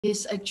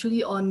is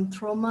actually on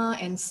trauma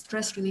and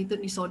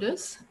stress-related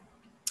disorders.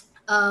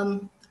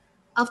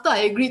 After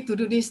I agreed to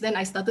do this, then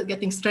I started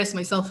getting stressed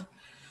myself.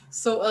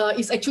 So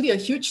it's actually a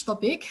huge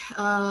topic.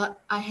 I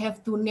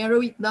have to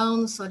narrow it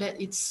down so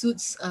that it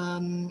suits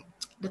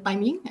the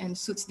timing and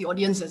suits the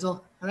audience as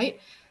well,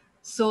 right?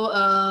 So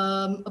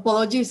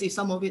apologies if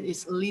some of it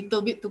is a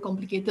little bit too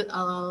complicated.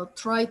 I'll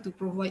try to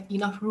provide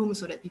enough room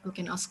so that people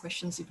can ask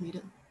questions if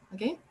needed,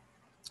 okay?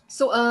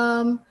 So,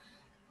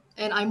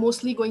 and I'm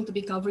mostly going to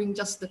be covering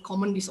just the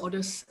common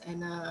disorders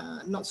and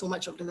not so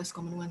much of the less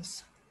common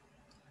ones.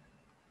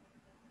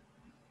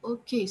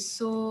 Okay,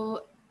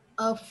 so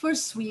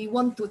first we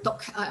want to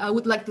talk, I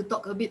would like to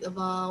talk a bit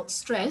about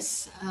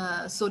stress.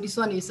 So this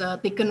one is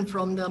taken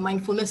from the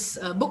mindfulness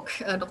book,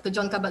 Dr.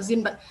 John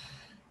Kabat-Zinn, but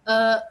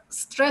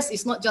stress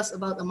is not just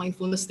about a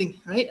mindfulness thing,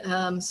 right?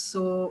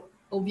 So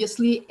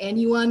obviously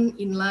anyone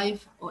in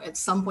life or at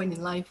some point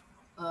in life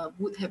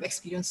would have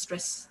experienced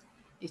stress.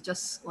 It's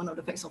just one of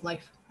the facts of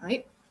life,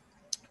 right?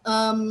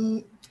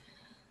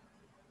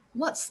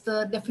 What's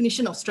the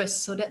definition of stress?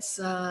 So that's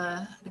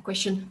the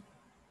question.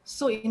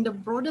 So in the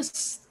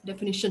broadest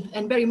definition,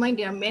 and bear in mind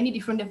there are many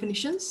different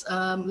definitions.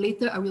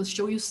 Later I will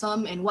show you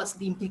some and what's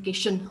the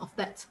implication of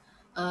that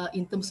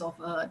in terms of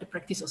the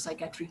practice of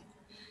psychiatry.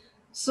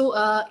 So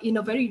in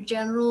a very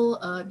general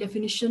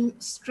definition,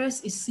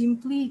 stress is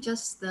simply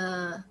just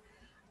a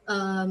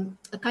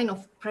kind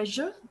of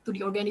pressure to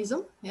the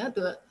organism. Yeah,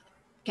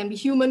 can be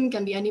human,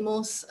 can be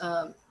animals,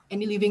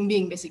 any living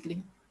being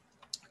basically.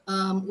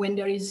 When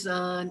there is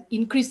an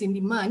increase in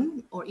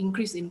demand or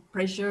increase in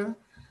pressure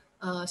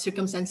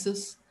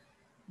circumstances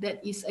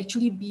that is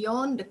actually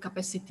beyond the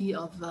capacity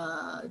of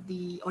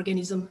the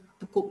organism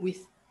to cope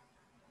with.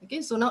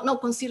 Okay, so now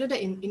consider that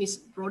in its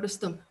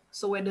broadest term.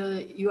 So whether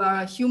you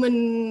are a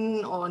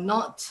human or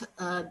not,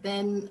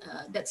 then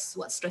that's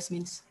what stress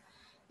means.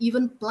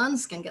 Even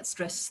plants can get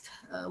stressed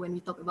when we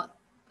talk about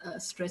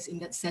stress in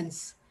that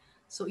sense.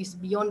 So it's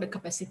beyond the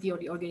capacity of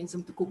the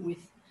organism to cope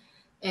with.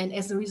 And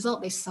as a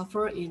result, they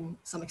suffer in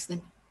some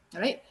extent,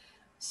 all right?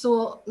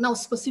 So now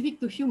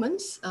specific to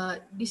humans,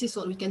 this is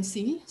what we can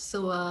see.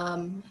 So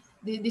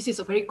this is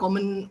a very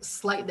common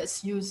slide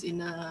that's used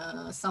in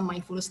some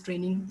mindfulness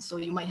training. So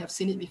you might have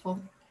seen it before,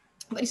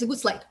 but it's a good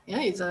slide.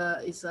 Yeah,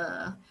 it's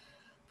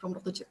from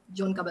Dr.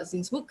 John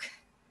Kabat-Zinn's book.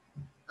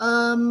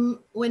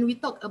 When we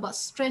talk about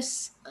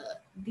stress,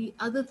 the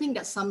other thing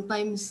that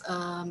sometimes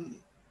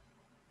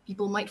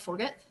people might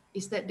forget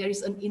is that there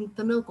is an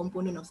internal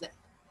component of that,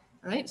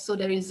 right? So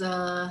there is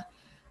the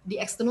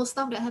external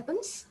stuff that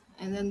happens,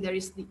 and then there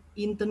is the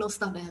internal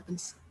stuff that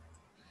happens.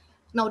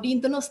 Now, the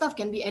internal stuff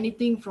can be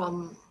anything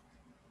from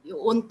your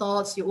own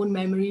thoughts, your own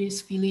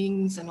memories,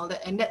 feelings, and all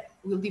that, and that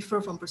will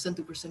differ from person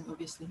to person,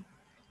 obviously.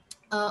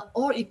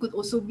 Or it could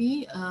also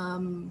be,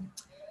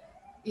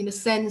 in a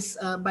sense,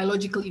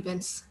 biological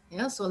events.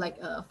 Yeah, so like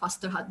a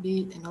faster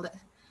heartbeat and all that.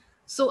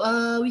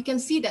 So we can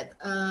see that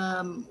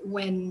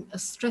when a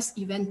stress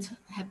event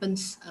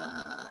happens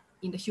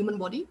in the human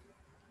body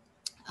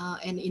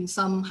and in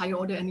some higher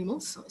order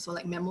animals, so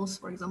like mammals,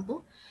 for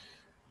example,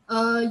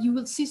 you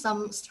will see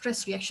some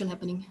stress reaction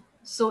happening.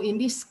 So in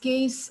this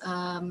case,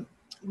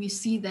 we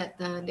see that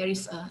there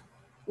is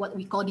what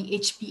we call the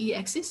HPA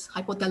axis,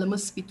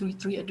 hypothalamus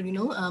pituitary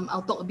adrenal.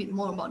 I'll talk a bit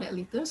more about that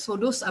later. So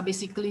those are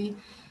basically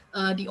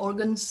the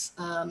organs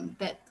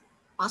that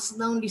pass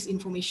down this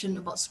information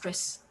about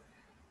stress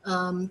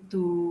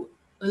to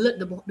alert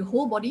the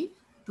whole body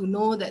to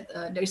know that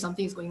there is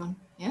something is going on.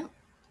 Yeah.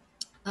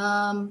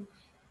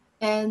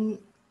 And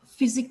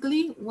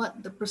physically,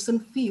 what the person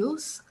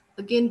feels,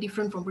 again,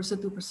 different from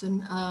person to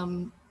person,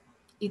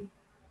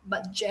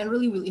 but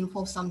generally will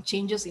involve some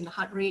changes in the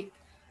heart rate,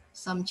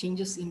 some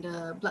changes in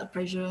the blood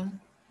pressure,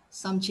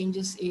 some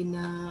changes in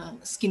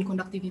skin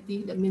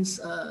conductivity. That means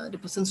the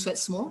person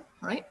sweats more,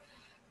 right?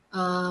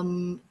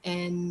 And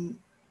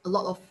a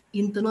lot of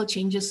internal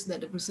changes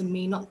that the person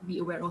may not be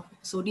aware of.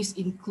 So this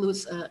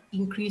includes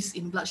increase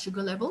in blood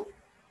sugar level.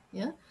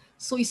 Yeah.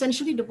 So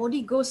essentially the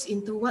body goes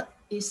into what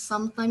is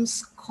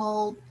sometimes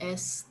called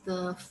as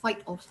the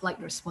fight or flight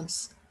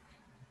response.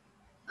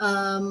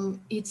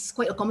 It's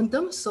quite a common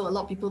term, so a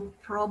lot of people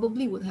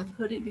probably would have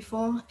heard it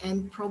before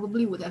and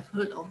probably would have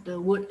heard of the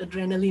word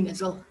adrenaline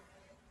as well.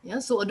 Yeah,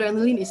 so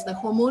adrenaline is the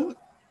hormone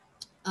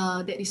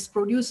that is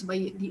produced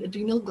by the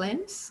adrenal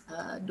glands.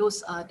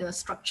 Those are the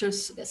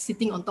structures that's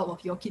sitting on top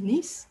of your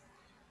kidneys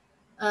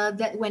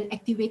that when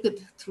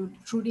activated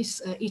through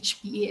this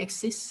HPA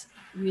axis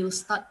will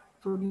start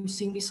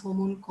producing this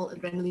hormone called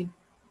adrenaline,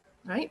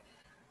 right?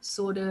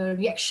 So the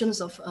reactions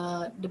of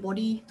the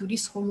body to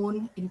this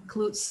hormone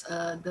includes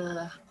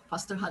the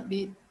faster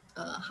heartbeat,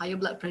 higher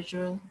blood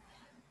pressure,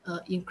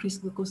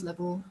 increased glucose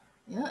level.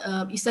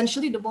 Yeah?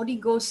 Essentially, the body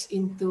goes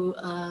into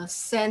a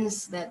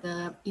sense that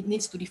it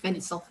needs to defend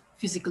itself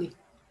physically.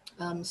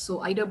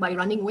 So either by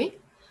running away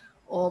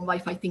or by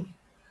fighting.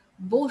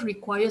 Both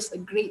requires a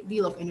great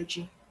deal of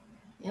energy.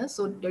 Yeah,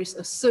 so there is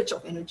a surge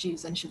of energy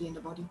essentially in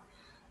the body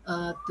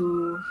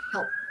to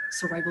help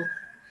survival.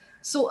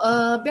 So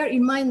bear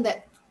in mind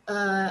that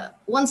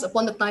once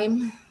upon a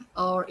time,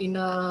 or in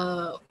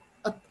a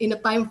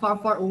time far,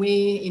 far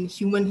away in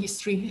human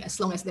history, as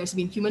long as there's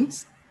been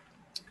humans,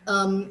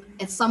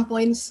 at some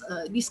points,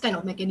 this kind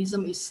of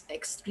mechanism is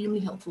extremely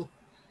helpful.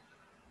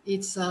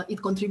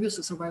 It contributes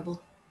to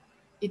survival.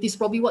 It is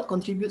probably what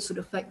contributes to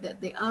the fact that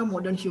there are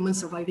modern humans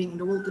surviving in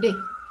the world today,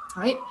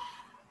 right?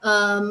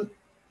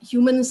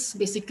 Humans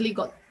basically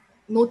got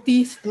no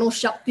teeth, no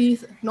sharp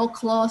teeth, no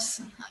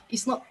claws.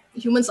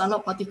 Humans are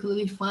not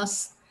particularly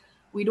fast.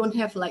 We don't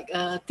have like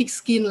thick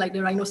skin like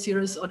the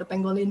rhinoceros or the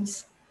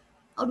pangolins.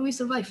 How do we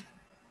survive,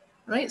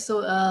 right?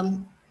 So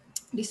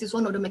this is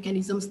one of the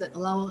mechanisms that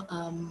allow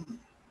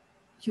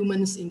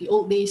humans in the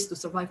old days to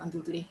survive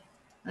until today,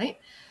 right?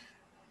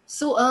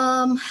 So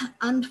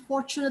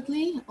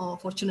unfortunately or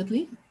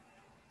fortunately,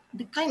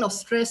 the kind of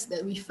stress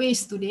that we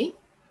face today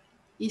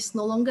is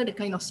no longer the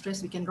kind of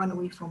stress we can run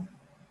away from,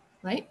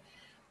 right?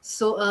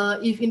 So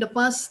if in the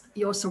past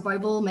your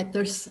survival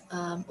matters,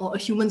 or a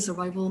human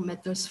survival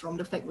matters from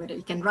the fact whether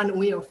you can run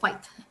away or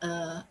fight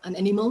an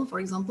animal, for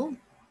example,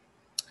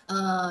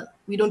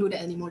 we don't do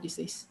that anymore these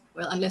days.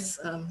 Well, unless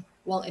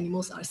wild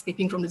animals are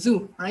escaping from the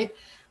zoo, right?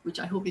 Which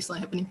I hope is not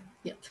happening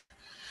yet.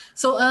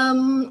 So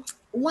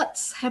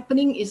what's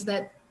happening is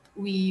that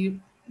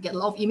we get a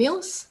lot of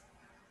emails.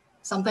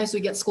 Sometimes we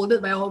get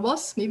scolded by our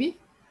boss, maybe,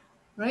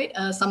 right?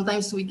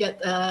 Sometimes we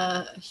get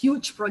a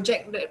huge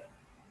project that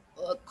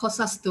causes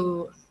us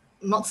to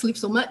not sleep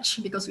so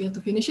much because we have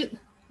to finish it.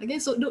 Okay,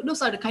 so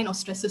those are the kind of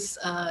stresses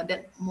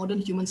that modern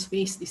humans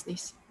face these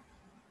days.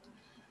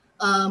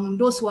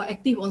 Those who are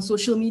active on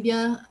social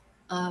media,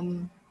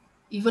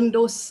 even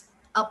those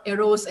up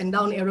arrows and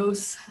down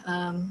arrows,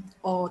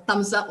 or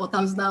thumbs up or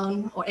thumbs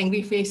down, or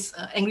angry face,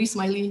 angry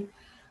smiley,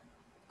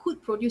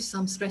 could produce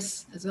some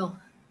stress as well,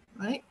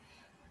 right?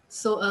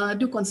 So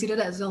do consider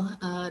that as well,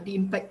 the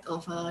impact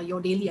of your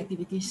daily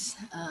activities,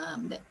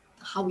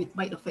 how it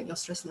might affect your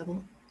stress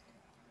level.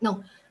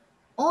 Now,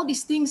 all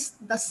these things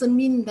doesn't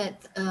mean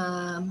that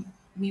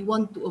we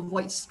want to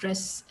avoid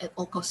stress at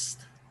all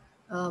costs.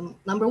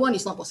 Number one,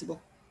 it's not possible,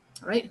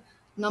 right?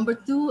 Number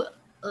two,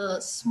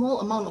 a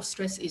small amount of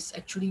stress is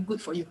actually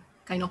good for you,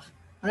 kind of.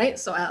 All right,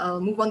 so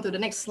I'll move on to the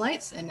next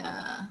slides and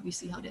we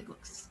see how that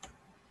works.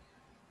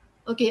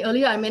 Okay,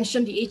 earlier I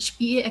mentioned the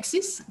HPA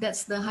axis.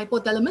 That's the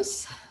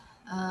hypothalamus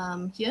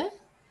here.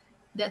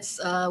 That's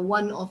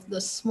one of the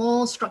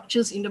small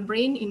structures in the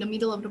brain, in the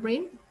middle of the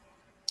brain,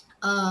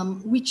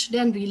 which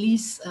then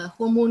release a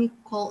hormone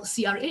called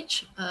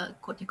CRH,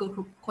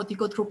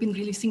 corticotropin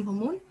releasing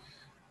hormone,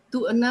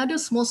 to another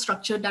small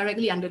structure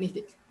directly underneath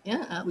it,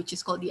 yeah, which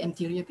is called the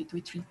anterior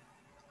pituitary,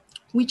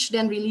 which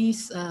then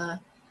release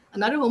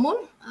another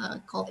hormone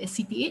called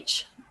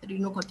ACTH,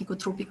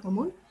 adrenocorticotropic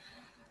hormone.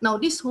 Now,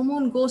 this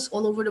hormone goes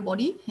all over the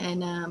body,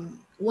 and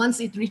once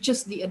it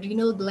reaches the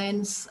adrenal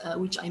glands,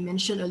 which I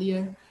mentioned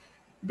earlier,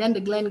 then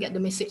the gland get the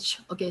message,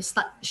 okay,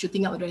 start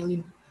shooting out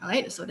adrenaline. All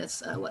right, so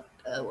that's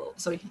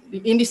sorry,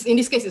 in this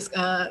case, it's,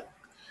 there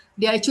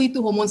are actually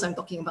two hormones I'm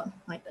talking about,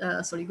 right?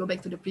 Sorry, go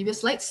back to the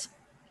previous slides.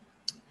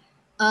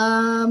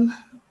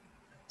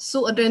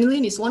 So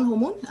adrenaline is one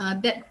hormone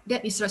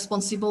that is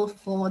responsible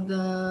for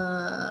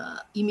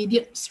the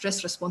immediate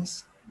stress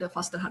response, the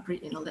faster heart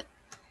rate and all that.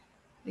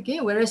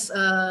 Okay, whereas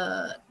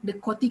the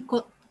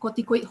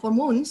corticoid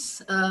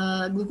hormones,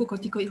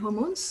 glucocorticoid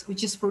hormones,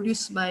 which is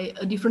produced by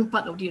a different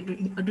part of the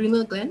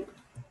adrenal gland.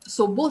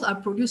 So both are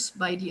produced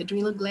by the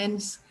adrenal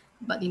glands,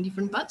 but in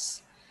different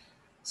parts.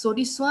 So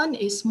this one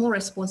is more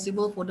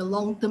responsible for the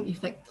long-term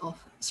effect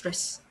of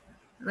stress,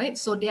 right?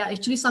 So there are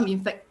actually some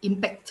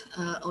impact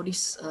of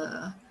this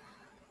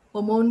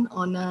hormone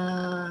on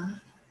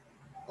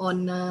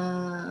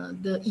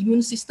the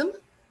immune system,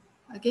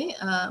 okay,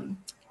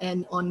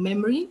 and on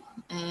memory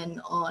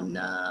and on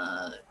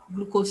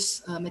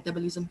glucose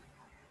metabolism,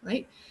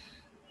 right?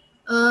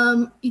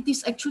 It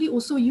is actually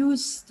also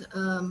used,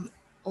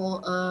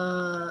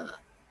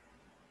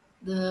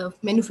 the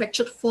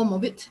manufactured form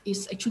of it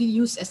is actually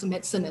used as a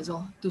medicine as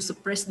well to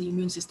suppress the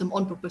immune system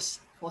on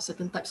purpose for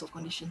certain types of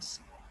conditions.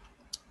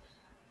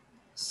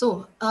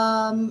 So,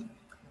 and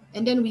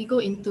then we go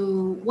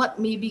into what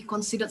may be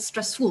considered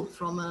stressful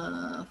from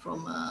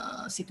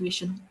a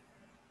situation.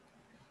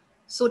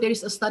 So there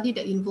is a study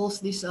that involves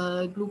these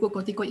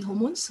glucocorticoid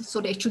hormones. So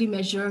they actually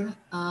measure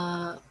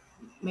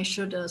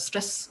the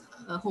stress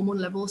hormone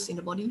levels in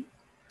the body.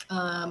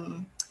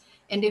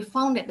 And they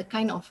found that the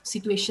kind of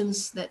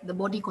situations that the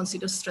body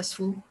considers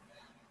stressful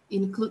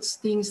includes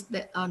things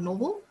that are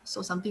novel,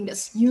 so something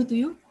that's new to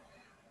you,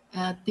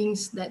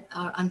 things that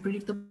are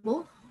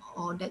unpredictable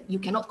or that you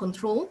cannot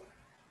control,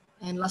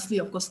 and lastly,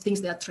 of course,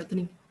 things that are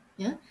threatening.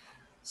 Yeah.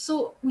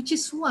 So, which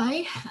is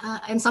why,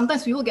 and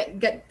sometimes we will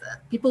get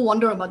people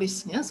wonder about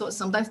this. Yeah. So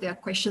sometimes there are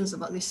questions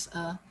about this.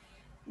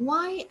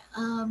 Why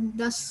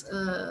does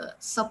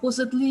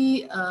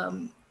supposedly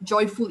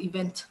joyful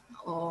event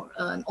or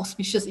an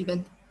auspicious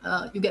event,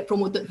 you get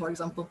promoted, for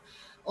example,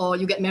 or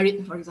you get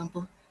married, for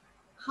example,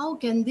 how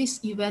can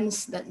these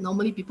events that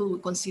normally people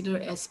would consider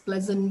as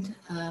pleasant,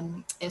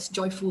 as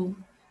joyful,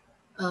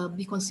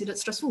 be considered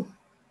stressful?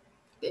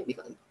 Okay,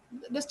 because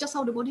that's just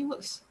how the body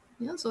works.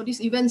 Yeah, so these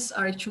events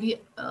are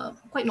actually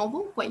quite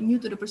novel, quite new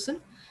to the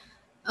person.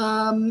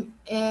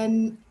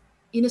 And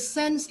in a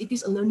sense, it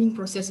is a learning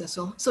process as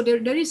well. So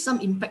there is some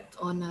impact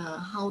on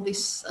how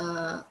this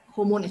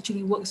hormone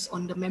actually works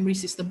on the memory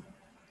system,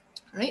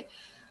 right?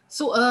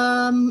 So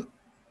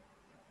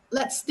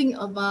let's think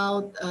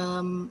about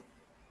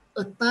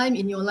a time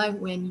in your life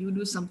when you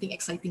do something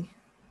exciting.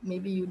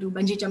 Maybe you do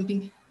bungee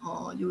jumping,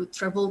 or you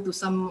travel to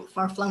some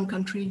far-flung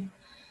country,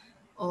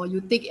 or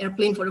you take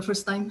airplane for the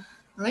first time,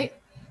 right?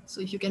 So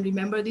if you can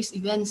remember these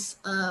events,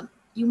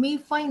 you may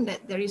find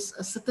that there is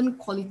a certain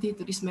quality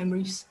to these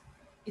memories.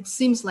 It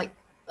seems like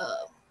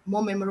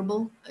more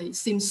memorable, it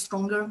seems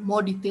stronger,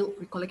 more detailed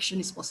recollection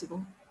is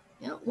possible.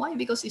 Yeah, why?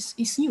 Because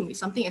it's new, it's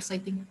something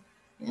exciting.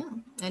 Yeah,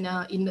 and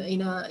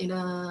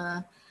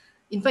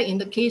in fact, in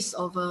the case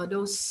of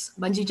those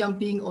bungee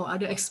jumping or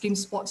other extreme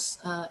sports,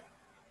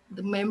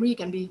 the memory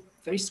can be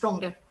very strong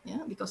there, yeah,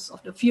 because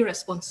of the fear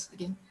response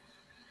again.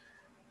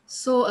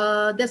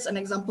 So that's an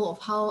example of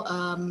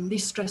how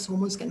these stress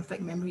hormones can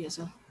affect memory as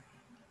well.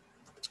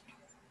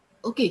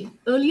 Okay,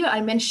 earlier I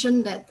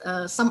mentioned that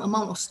some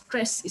amount of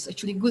stress is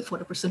actually good for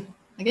the person.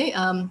 Okay,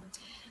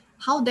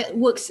 how that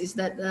works is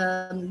that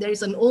there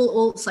is an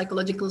old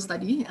psychological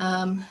study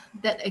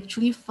that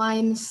actually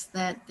finds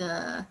that,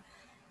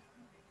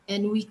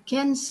 and we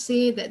can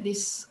say that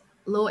this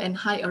low and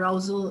high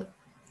arousal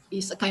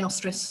is a kind of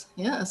stress.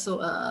 Yeah,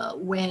 so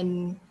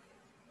when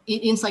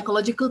in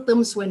psychological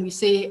terms, when we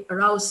say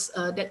aroused,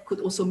 that could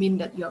also mean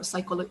that you're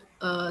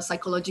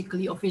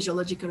psychologically or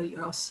physiologically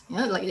aroused.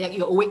 Yeah, like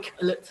you're awake,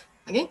 alert.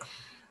 Okay,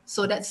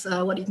 so that's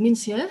what it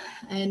means here.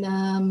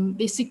 And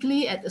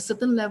basically, at a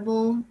certain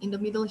level in the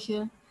middle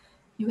here,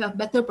 you have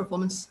better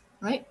performance,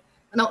 right?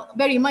 Now,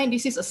 bear in mind,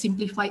 this is a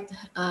simplified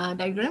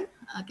diagram.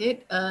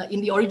 Okay,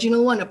 in the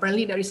original one,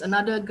 apparently there is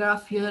another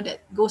graph here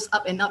that goes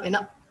up and up and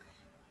up.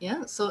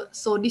 Yeah, so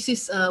this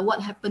is what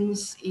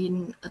happens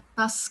in a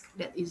task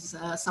that is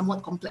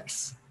somewhat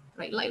complex,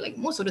 right? Like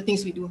most of the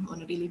things we do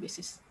on a daily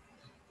basis.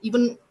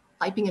 Even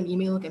typing an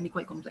email can be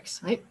quite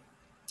complex, right?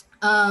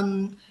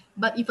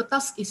 But if a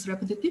task is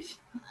repetitive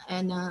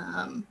and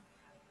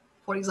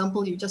for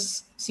example, you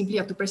just simply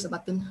have to press a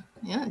button,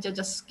 yeah,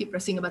 just keep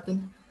pressing a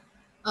button,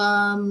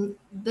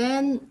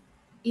 then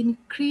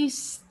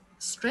increased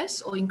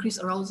stress or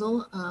increased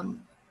arousal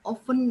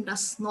often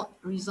does not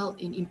result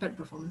in impaired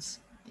performance.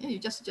 Yeah, you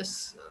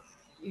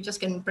just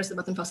can press the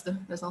button faster.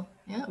 That's all.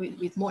 Yeah,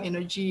 with more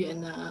energy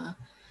and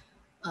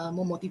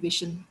more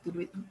motivation to do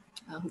it.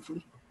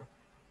 Hopefully.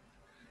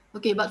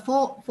 Okay, but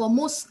for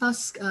most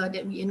tasks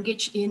that we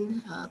engage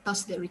in,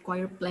 tasks that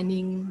require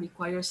planning,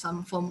 require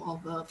some form of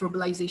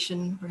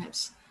verbalization,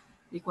 perhaps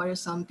require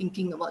some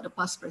thinking about the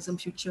past, present,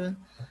 future.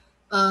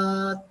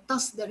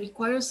 Tasks that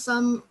require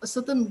a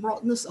certain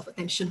broadness of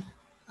attention,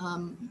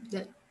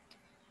 that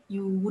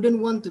you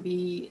wouldn't want to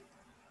be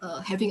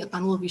having a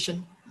tunnel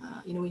vision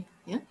in a way.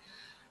 Yeah.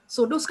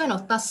 So those kind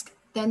of tasks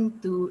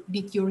tend to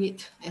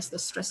deteriorate as the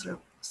stress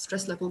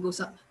level goes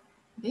up.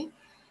 Okay.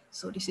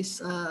 So this is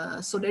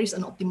so there is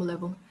an optimal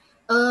level.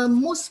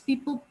 Most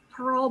people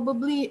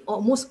probably,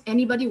 or most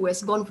anybody who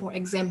has gone for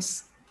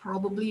exams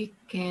probably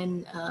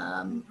can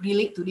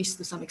relate to this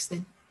to some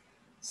extent.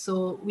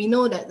 So we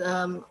know that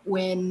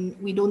when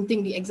we don't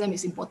think the exam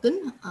is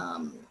important,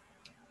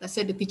 let's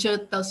say the teacher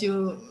tells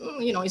you,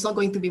 you know, it's not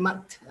going to be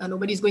marked,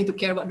 nobody's going to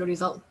care about the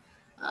result.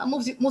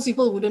 Most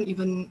people wouldn't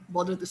even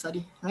bother to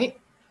study, right?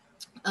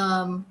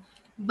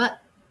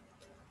 But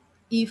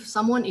if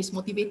someone is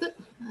motivated,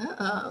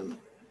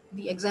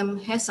 the exam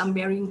has some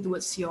bearing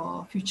towards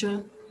your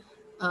future,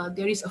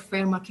 there is a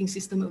fair marking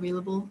system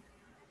available,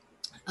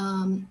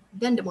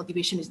 then the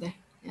motivation is there.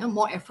 Yeah?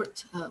 More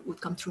effort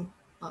would come through.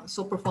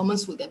 So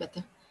performance will get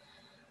better.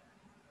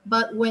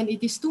 But when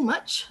it is too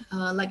much,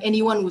 like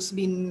anyone who's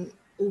been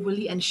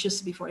overly anxious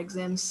before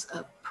exams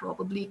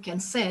probably can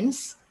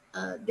sense,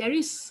 there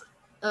is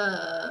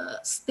a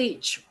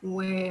stage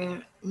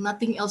where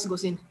nothing else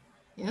goes in.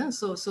 Yeah,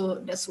 so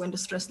that's when the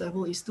stress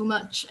level is too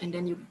much, and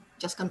then you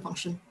just can't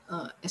function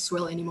as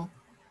well anymore,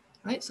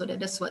 right? So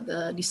that's what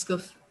this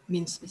curve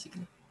means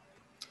basically.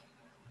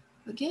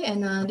 Okay,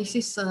 and this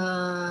is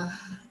a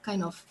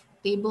kind of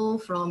table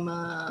from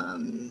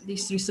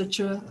this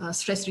researcher,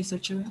 stress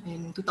researcher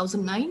in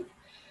 2009.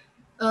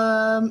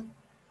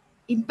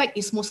 Impact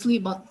is mostly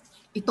about,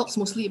 it talks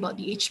mostly about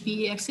the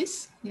HPA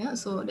axis. Yeah,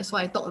 so that's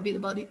why I talked a bit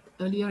about it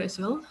earlier as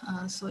well.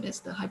 So that's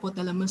the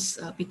hypothalamus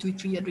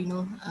pituitary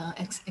adrenal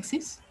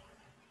axis.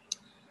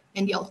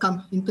 And the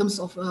outcome in terms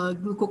of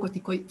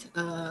glucocorticoid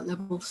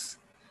levels.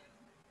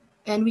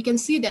 And we can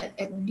see that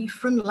at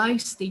different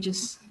life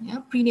stages, yeah,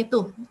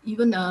 prenatal,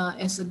 even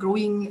as a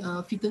growing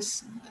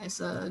fetus, as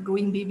a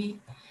growing baby,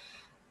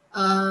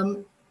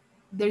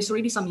 there is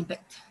already some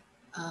impact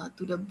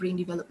to the brain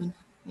development.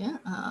 Yeah,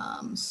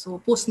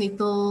 so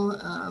postnatal,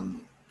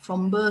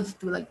 from birth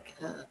to like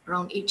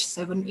around age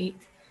 7, 8,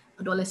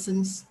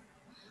 adolescence.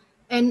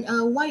 And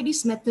why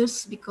this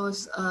matters?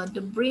 Because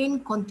the brain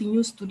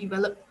continues to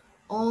develop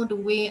all the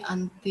way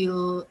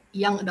until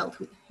young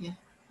adulthood. Yeah,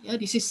 yeah.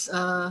 This is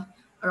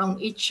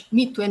around age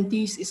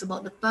mid-20s is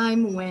about the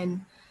time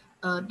when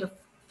the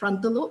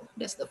frontal lobe,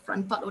 that's the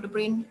front part of the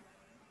brain,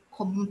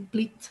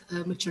 complete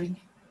maturing.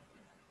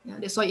 Yeah,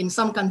 that's why in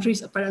some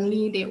countries,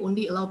 apparently, they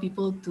only allow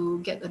people to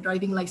get a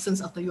driving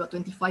license after you are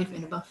 25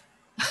 and above,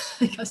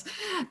 because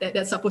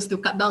that's supposed to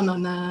cut down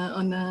on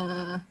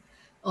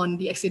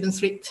the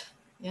accidents rate.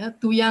 Yeah,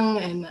 too young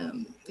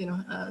and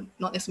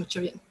not as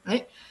mature yet,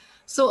 right?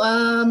 So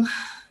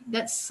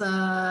that's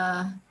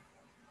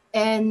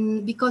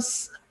and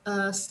because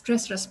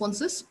stress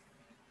responses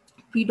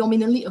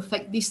predominantly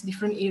affect these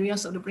different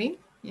areas of the brain.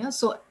 Yeah,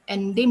 so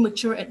and they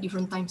mature at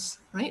different times,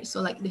 right?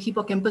 So like the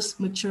hippocampus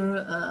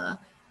mature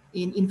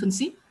in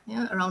infancy,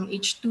 yeah, around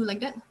age 2 like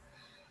that.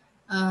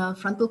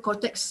 Frontal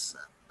cortex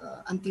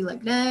until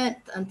like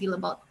that, until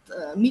about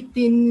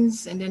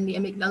mid-teens, and then the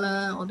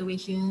amygdala all the way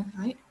here,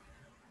 right?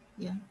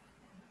 Yeah,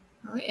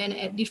 all right. And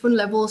at different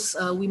levels,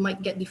 we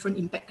might get different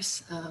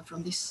impacts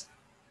from this.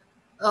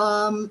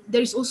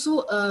 There is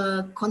also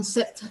a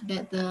concept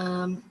that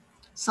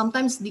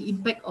sometimes the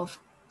impact of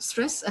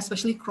stress,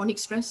 especially chronic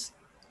stress,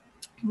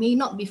 may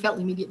not be felt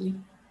immediately.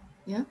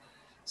 Yeah,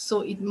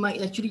 so it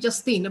might actually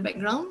just stay in the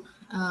background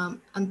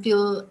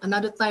until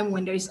another time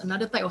when there is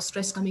another type of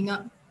stress coming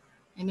up,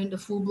 and then the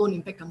full-blown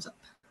impact comes up,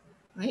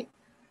 right?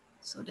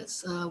 So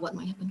that's what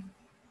might happen.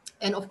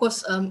 And of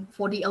course,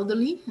 for the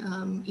elderly,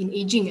 in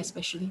aging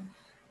especially,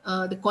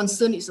 the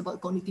concern is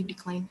about cognitive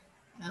decline.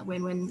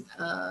 When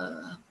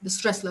the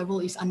stress level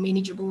is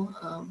unmanageable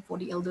for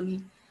the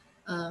elderly,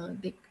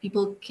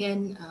 people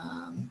can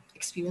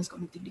experience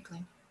cognitive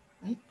decline,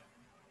 right?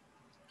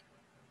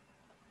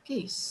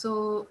 Okay,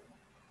 so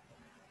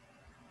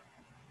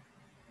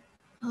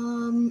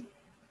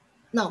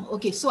now,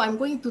 okay, so I'm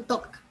going to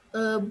talk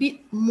a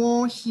bit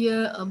more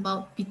here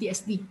about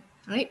PTSD,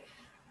 right?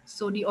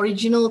 So the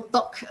original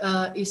talk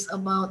is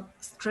about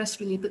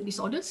stress-related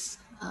disorders.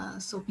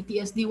 So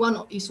PTSD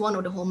is one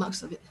of the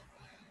hallmarks of it.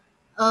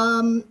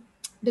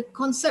 The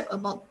concept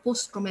about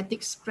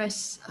post-traumatic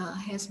stress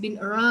has been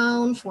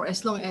around for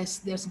as long as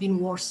there's been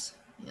wars.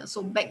 Yeah,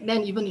 so back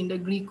then, even in the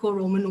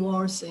Greco-Roman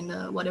wars in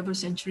whatever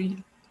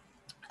century,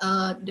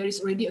 there is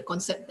already a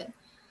concept that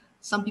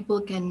some people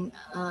can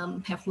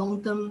have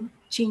long-term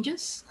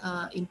changes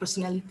in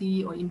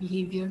personality or in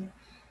behavior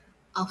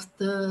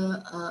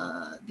after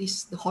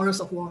the horrors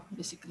of war,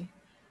 basically.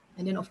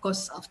 And then, of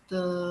course,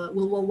 after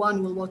World War I,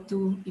 World War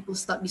II, people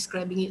start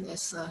describing it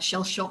as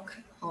shell shock,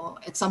 or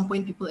at some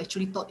point, people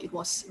actually thought it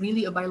was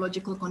really a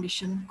biological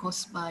condition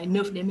caused by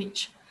nerve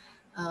damage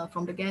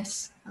from the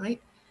gas,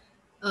 right?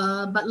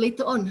 But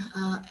later on,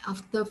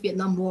 after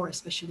Vietnam War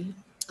especially,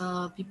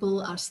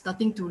 people are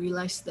starting to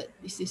realize that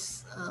this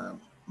is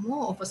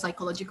more of a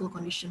psychological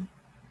condition.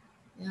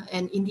 Yeah?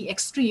 And in the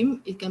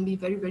extreme, it can be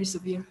very, very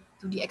severe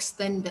to the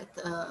extent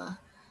that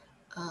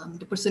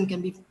the person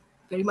can be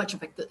very much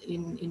affected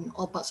in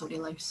all parts of their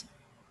lives.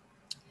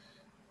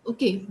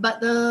 Okay,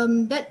 but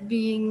that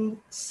being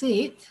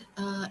said,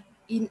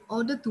 in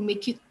order to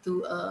make it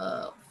to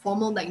a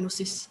formal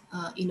diagnosis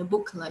in a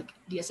book like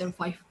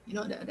DSM-5,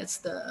 that's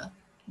the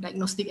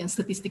Diagnostic and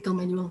Statistical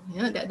Manual.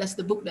 Yeah, that's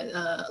the book that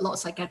a lot of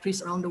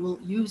psychiatrists around the world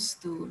use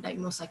to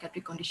diagnose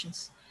psychiatric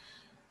conditions.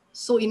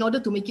 So in order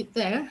to make it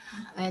there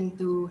and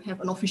to have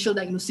an official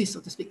diagnosis, so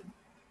to speak,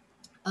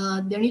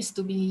 there needs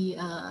to be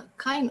a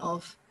kind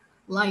of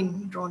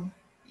line drawn.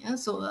 Yeah,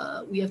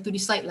 so we have to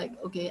decide like,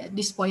 okay, at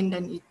this point,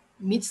 then it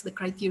meets the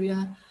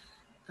criteria.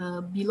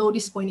 Below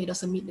this point, it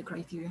doesn't meet the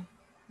criteria.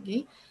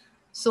 Okay,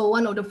 so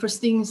one of the first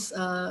things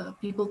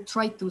people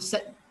try to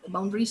set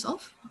boundaries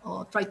of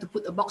or try to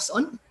put a box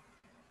on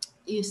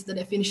is the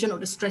definition of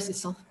the stress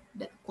itself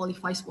that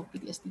qualifies for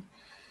PTSD.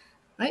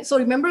 Right. So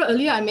remember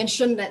earlier I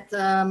mentioned that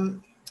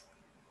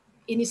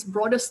in its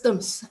broadest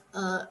terms,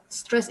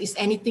 stress is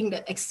anything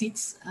that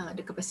exceeds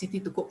the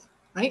capacity to cope.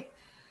 Right.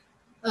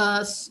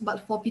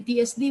 But for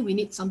PTSD, we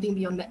need something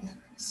beyond that.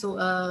 So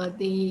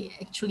they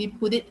actually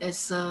put it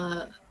as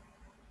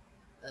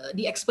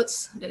the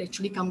experts that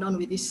actually come down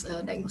with this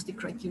diagnostic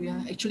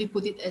criteria actually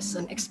put it as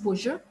an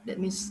exposure. That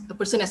means the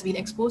person has been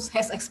exposed,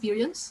 has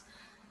experienced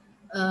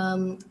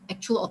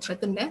actual or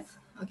threatened death.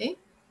 Okay,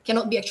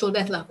 cannot be actual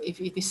death lah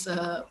if it is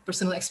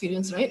personal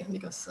experience, right?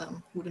 Because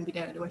wouldn't be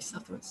there otherwise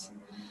afterwards.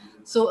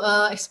 So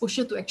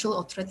exposure to actual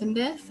or threatened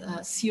death,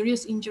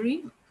 serious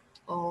injury,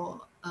 or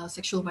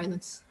sexual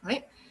violence,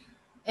 right?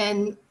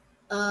 And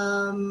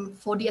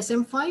for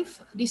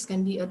DSM-5, this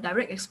can be a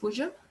direct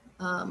exposure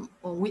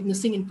or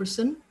witnessing in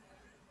person,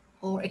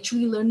 or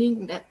actually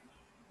learning that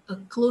a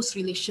close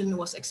relation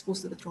was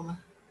exposed to the trauma.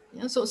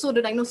 Yeah, so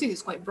the diagnosis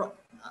is quite broad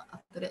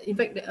after that. In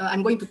fact,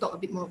 I'm going to talk a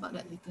bit more about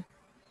that later.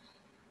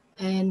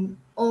 And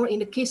or in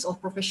the case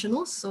of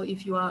professionals, so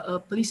if you are a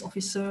police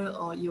officer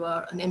or you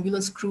are an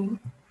ambulance crew,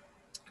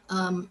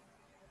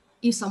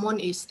 if someone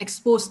is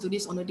exposed to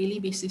this on a daily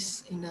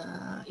basis in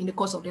the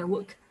course of their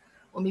work,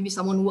 or maybe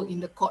someone work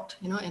in the court,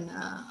 and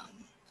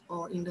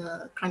or in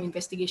the crime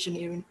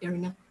investigation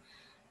arena,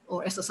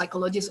 or as a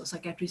psychologist or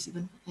psychiatrist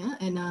even, yeah.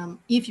 And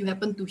if you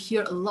happen to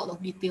hear a lot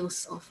of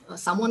details of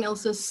someone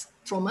else's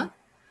trauma,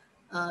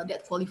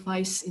 that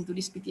qualifies into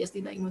this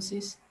PTSD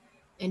diagnosis,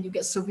 and you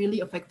get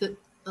severely affected,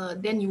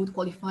 then you would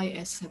qualify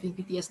as having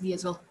PTSD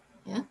as well.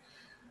 Yeah.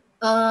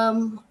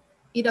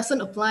 It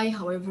doesn't apply,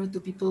 however, to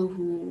people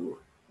who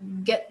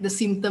get the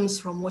symptoms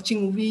from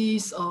watching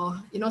movies, or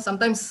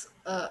sometimes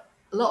a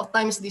lot of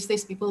times these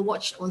days people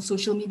watch on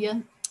social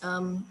media.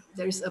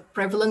 There is a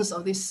prevalence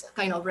of this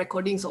kind of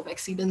recordings of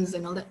accidents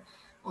and all that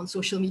on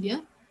social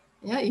media.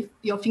 Yeah, if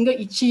your finger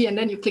itchy and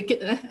then you click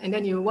it and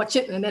then you watch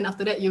it, and then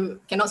after that you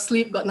cannot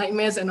sleep, got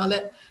nightmares and all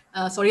that.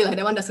 Sorry,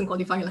 that one doesn't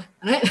qualify,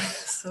 right?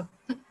 So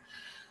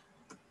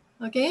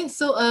okay,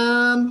 so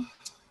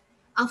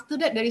after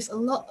that there is a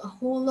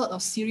whole lot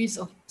of series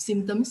of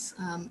symptoms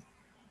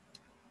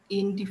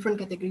in different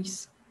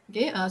categories.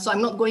 Okay, so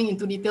I'm not going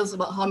into details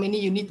about how many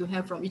you need to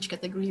have from each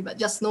category, but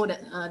just know that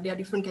there are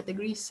different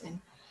categories,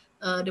 and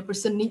the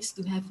person needs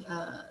to have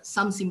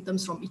some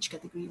symptoms from each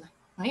category,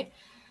 right?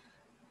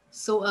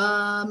 So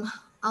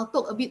I'll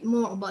talk a bit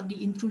more about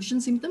the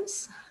intrusion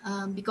symptoms,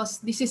 because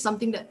this is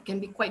something that can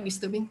be quite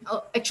disturbing.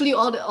 Actually,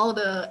 all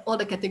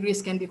the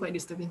categories can be quite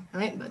disturbing,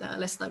 right? But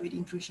let's start with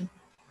intrusion.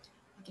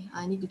 Okay,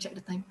 I need to check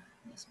the time.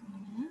 Just a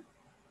moment.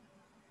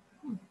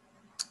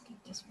 Okay,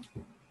 just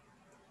one.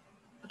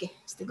 Okay,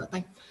 still got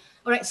time.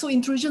 All right, so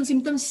intrusion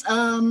symptoms,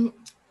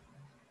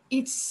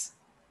 it's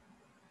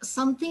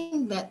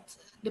something that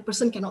the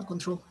person cannot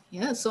control.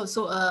 Yeah, so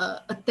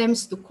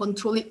attempts to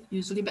control it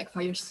usually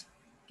backfires.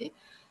 Okay,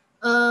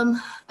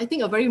 I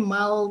think a very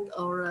mild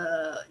or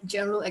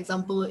general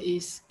example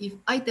is if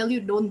I tell you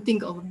don't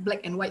think of a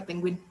black and white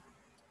penguin,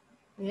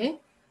 okay,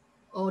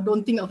 or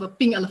don't think of a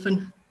pink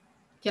elephant,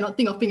 cannot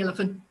think of pink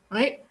elephant,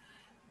 right?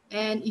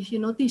 And if you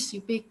notice,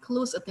 you pay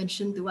close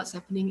attention to what's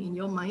happening in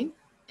your mind,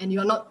 and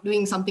you're not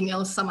doing something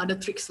else, some other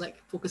tricks like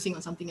focusing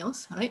on something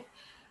else, right?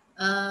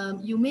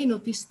 You may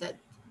notice that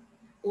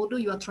although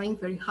you are trying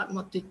very hard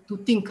not to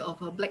think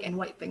of a black and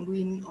white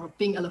penguin or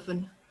pink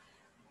elephant,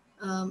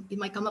 it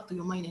might come up to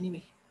your mind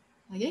anyway.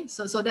 Okay,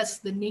 so that's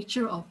the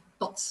nature of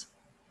thoughts.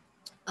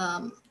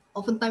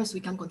 Oftentimes we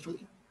can't control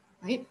it,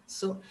 right?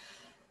 So,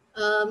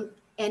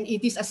 and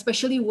it is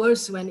especially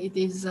worse when it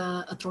is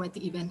a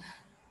traumatic event.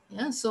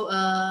 Yeah, so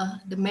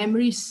the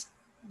memories,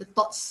 the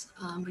thoughts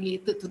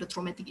related to the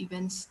traumatic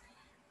events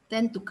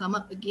tend to come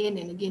up again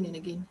and again and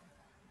again,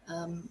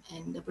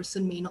 and the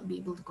person may not be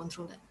able to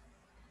control that.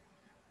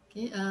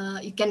 Okay,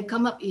 it can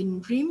come up in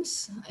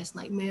dreams as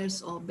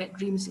nightmares or bad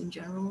dreams in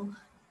general.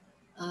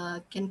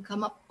 Can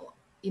come up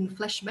in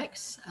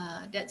flashbacks.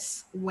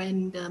 That's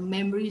when the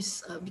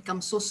memories become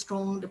so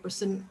strong, the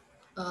person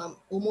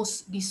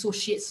almost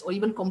dissociates or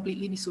even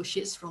completely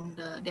dissociates from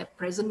their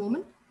present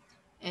moment,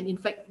 and in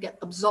fact get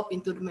absorbed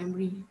into the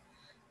memory.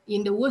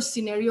 In the worst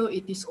scenario,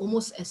 it is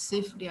almost as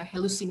if they are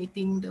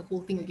hallucinating the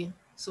whole thing again.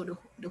 So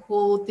the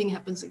whole thing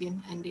happens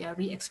again and they are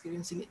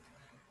re-experiencing it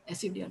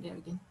as if they are there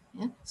again.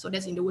 Yeah? So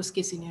that's in the worst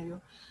case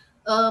scenario.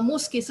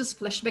 Most cases,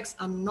 flashbacks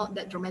are not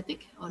that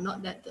dramatic or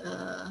not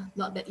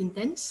that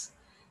intense.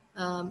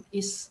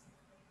 It's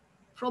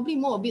probably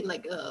more a bit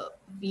like a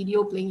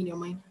video playing in your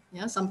mind.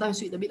 Yeah,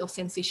 sometimes with a bit of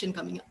sensation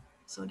coming up,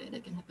 so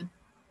that can happen.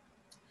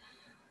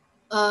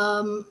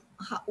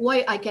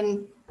 Why I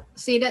can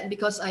say that,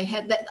 because I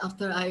had that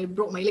after I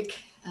broke my leg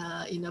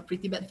in a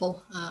pretty bad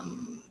fall,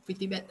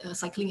 pretty bad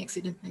cycling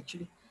accident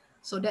actually.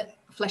 So that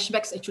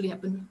flashbacks actually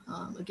happened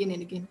again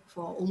and again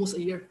for almost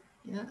a year.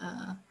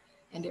 Yeah,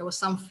 and there was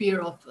some fear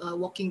of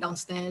walking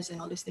downstairs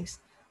and all these things.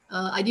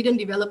 I didn't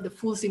develop the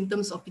full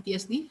symptoms of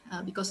PTSD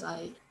because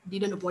I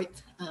didn't avoid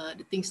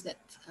the things that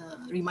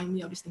remind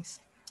me of these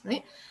things,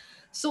 right?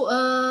 So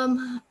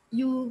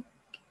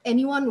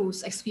anyone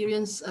who's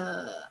experienced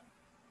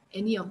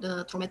any of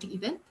the traumatic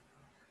event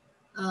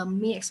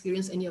may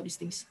experience any of these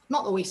things.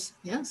 Not always,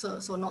 yeah.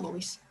 So not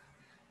always.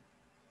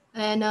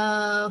 And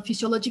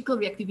physiological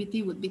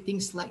reactivity would be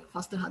things like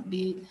faster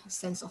heartbeat,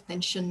 sense of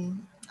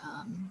tension,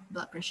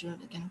 blood pressure,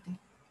 that kind of thing.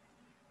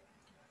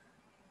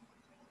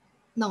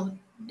 Now,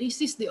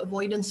 this is the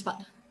avoidance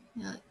part.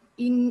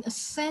 In a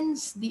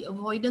sense, the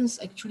avoidance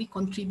actually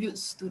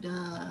contributes to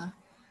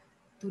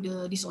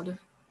the disorder.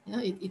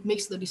 Yeah, it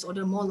makes the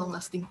disorder more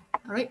long-lasting.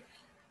 All right,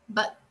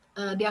 but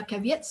there are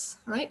caveats,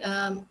 right?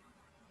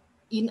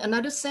 In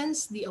another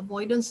sense, the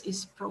avoidance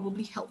is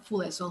probably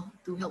helpful as well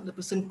to help the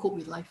person cope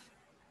with life.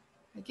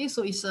 Okay,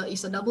 so it's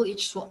a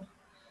double-edged sword.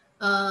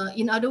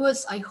 In other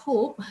words, I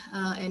hope,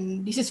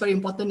 and this is very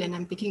important, and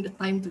I'm taking the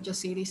time to just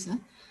say this,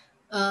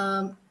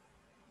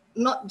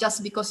 not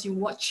just because you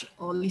watch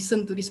or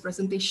listen to this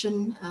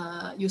presentation,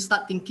 you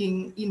start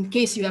thinking, in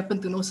case you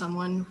happen to know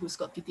someone who's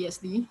got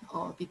PTSD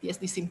or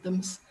PTSD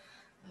symptoms,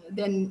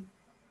 then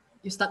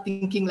you start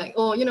thinking like,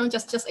 oh,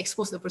 just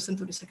expose the person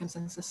to the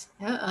circumstances.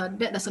 Yeah,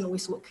 that doesn't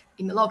always work.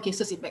 In a lot of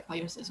cases, it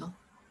backfires as well.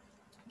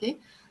 Okay.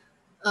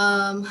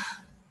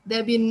 There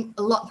have been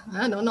a lot,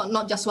 no,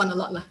 not just one, a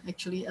lot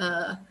actually,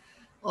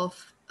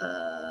 of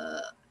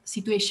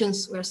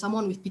situations where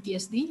someone with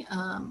PTSD,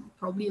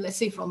 probably let's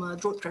say from a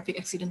road traffic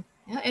accident.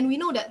 Yeah? And we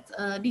know that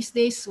these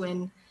days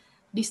when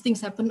these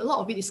things happen, a lot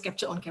of it is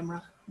captured on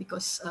camera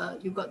because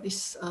you've got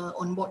this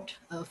onboard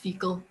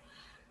vehicle.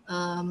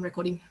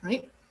 recording,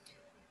 right?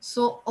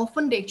 So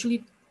often they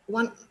actually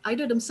want,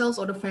 either themselves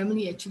or the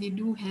family actually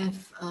do have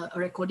a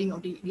recording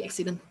of the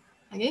accident,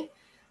 okay?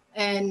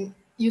 And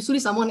usually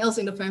someone else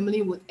in the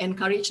family would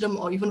encourage them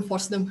or even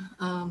force them,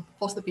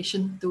 force the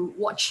patient to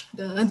watch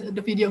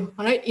the video,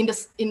 all right?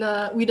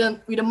 With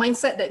a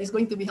mindset that is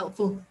going to be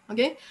helpful,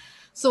 okay?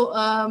 So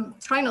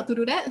try not to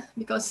do that,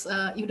 because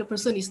if the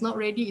person is not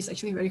ready, it's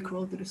actually very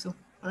cruel to do so,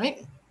 all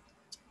right?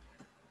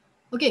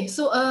 Okay,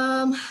 so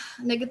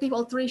negative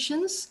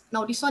alterations.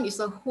 Now this one is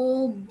a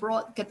whole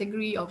broad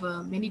category of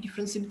many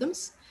different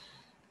symptoms,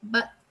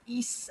 but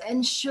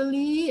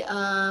essentially,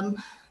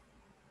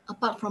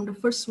 apart from the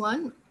first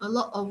one, a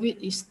lot of it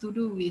is to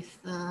do with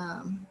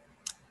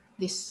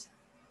this,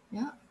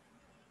 yeah,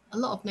 a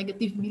lot of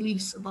negative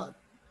beliefs about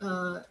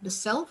the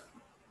self,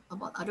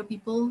 about other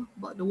people,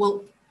 about the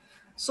world.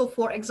 So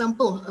for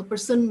example, a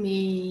person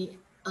may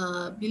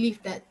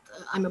believe that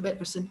I'm a bad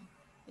person,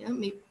 yeah,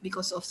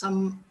 because of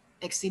some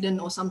accident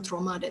or some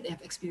trauma that they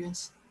have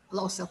experienced, a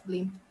lot of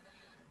self-blame.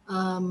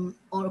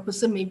 Or a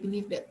person may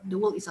believe that the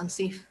world is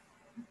unsafe,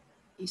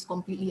 is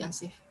completely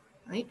unsafe,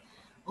 right?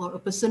 Or a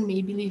person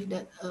may believe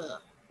that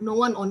no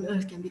one on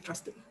earth can be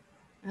trusted.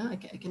 I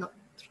cannot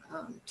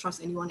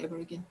trust anyone ever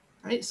again,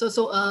 right? So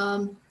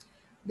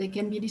there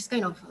can be this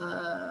kind of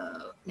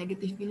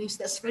negative beliefs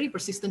that's very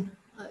persistent.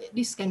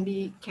 This can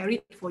be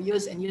carried for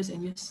years and years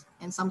and years,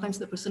 and sometimes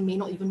the person may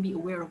not even be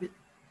aware of it,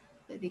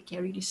 that they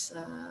carry these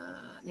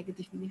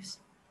negative beliefs.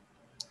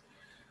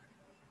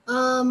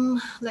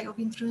 Lack of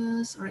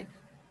interest, all right.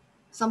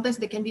 Sometimes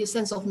there can be a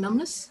sense of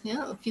numbness,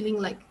 yeah,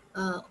 feeling like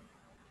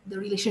the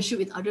relationship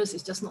with others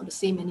is just not the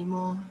same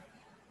anymore,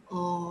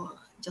 or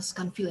just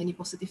can't feel any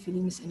positive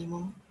feelings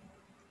anymore.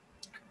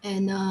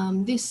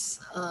 And this,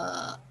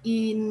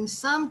 in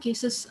some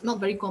cases, not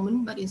very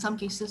common, but in some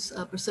cases,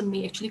 a person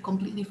may actually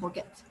completely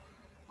forget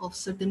of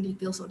certain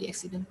details of the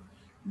accident.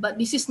 But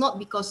this is not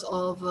because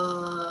of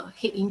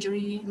head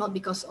injury, not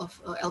because of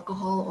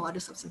alcohol or other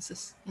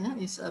substances. Yeah,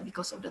 it's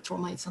because of the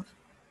trauma itself.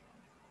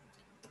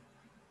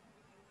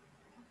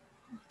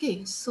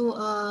 Okay, so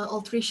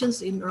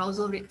alterations in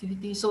arousal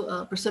reactivity. So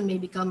a person may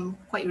become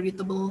quite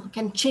irritable,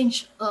 can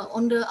change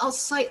on the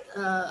outside.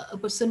 A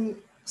person,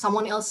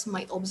 someone else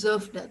might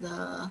observe that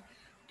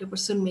the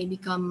person may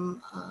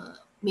become,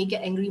 may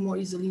get angry more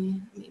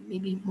easily,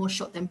 maybe more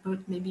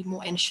short-tempered, maybe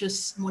more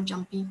anxious, more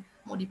jumpy,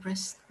 more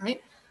depressed,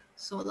 right?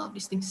 So a lot of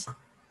these things.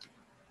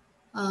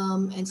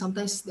 And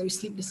sometimes there is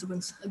sleep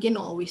disturbance. Again,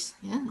 not always,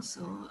 yeah?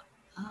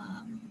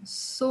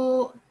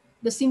 So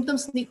the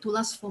symptoms need to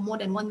last for more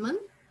than 1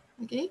 month,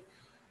 okay?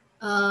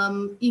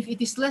 If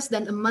it is less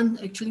than a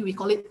month, actually we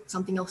call it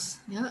something else,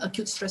 yeah,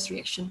 acute stress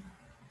reaction.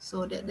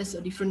 So that's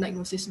a different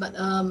diagnosis, but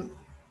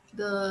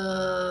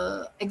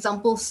the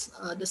examples,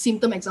 the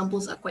symptom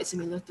examples are quite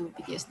similar to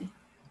PTSD.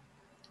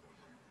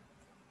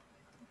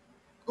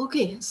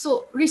 Okay,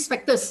 so risk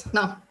factors.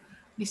 Now,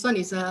 this one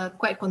is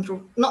quite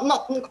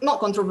not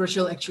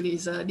controversial actually.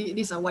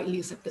 These are widely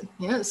accepted.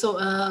 Yeah. So,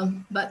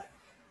 but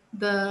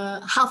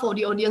the half of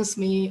the audience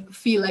may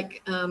feel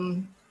like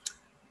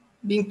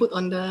being put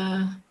on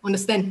the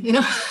stand, you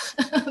know.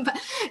 But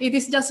it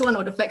is just one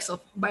of the facts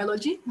of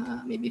biology,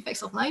 maybe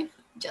facts of life,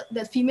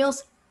 that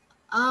females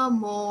are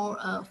more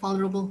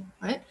vulnerable,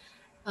 right,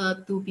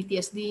 to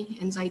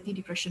PTSD, anxiety,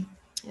 depression.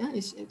 Yeah,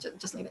 it's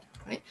just like that,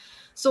 right?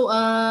 So,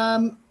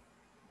 and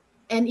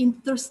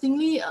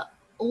interestingly,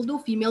 although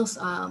females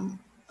have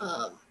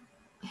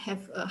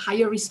a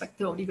higher risk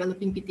factor of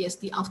developing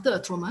PTSD after a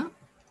trauma,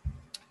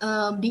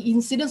 the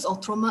incidence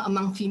of trauma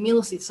among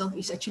females itself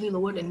is actually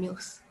lower than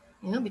males.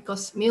 Yeah,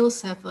 because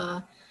males have,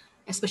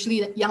 especially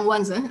the young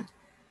ones,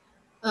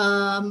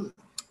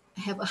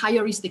 have a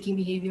higher risk-taking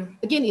behavior.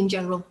 Again, in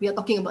general, we are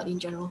talking about in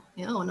general,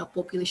 yeah, on a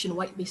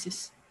population-wide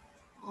basis,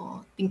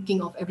 or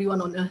thinking of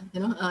everyone on earth, you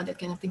know, that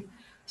kind of thing.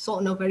 So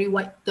on a very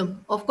wide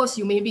term. Of course,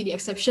 you may be the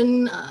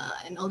exception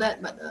and all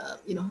that, but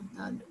you know,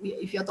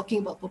 if you are talking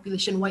about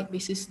population-wide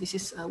basis, this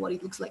is what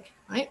it looks like,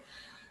 right?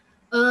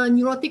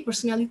 Neurotic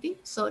personality,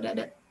 so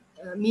that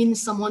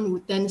means someone who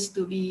tends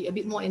to be a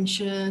bit more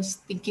anxious,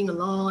 thinking a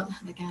lot,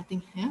 that kind of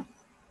thing, yeah?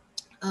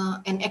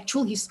 An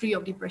actual history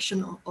of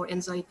depression or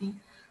anxiety.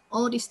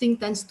 All these things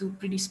tends to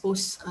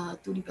predispose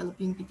to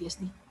developing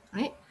PTSD,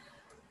 right?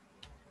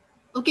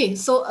 Okay,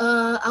 so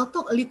I'll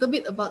talk a little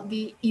bit about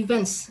the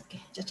events. Okay,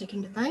 just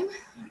checking the time.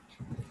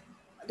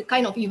 The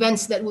kind of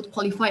events that would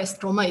qualify as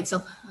trauma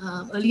itself.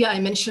 Earlier I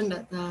mentioned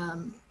that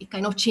it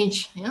kind of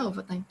changed, yeah,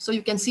 over time. So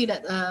you can see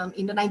that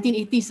in the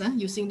 1980s,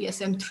 using the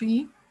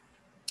DSM-3,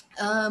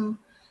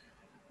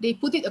 they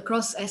put it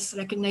across as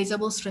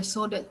recognizable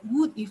stressor that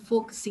would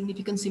evoke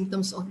significant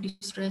symptoms of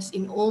distress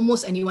in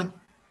almost anyone,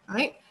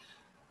 right?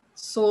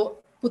 So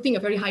putting a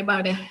very high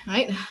bar there,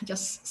 right?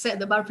 Just set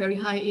the bar very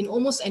high in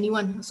almost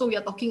anyone. So we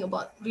are talking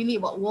about really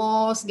about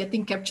wars,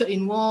 getting captured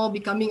in war,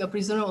 becoming a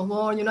prisoner of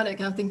war, you know, that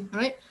kind of thing,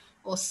 right?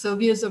 Or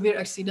severe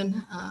accident.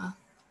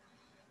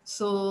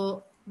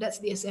 So that's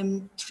the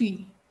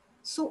DSM-3.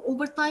 So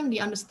over time,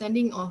 the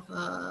understanding of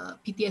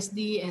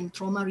PTSD and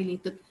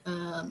trauma-related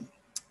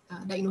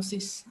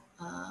diagnosis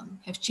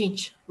have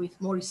changed with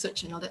more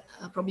research and all that,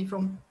 probably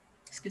from,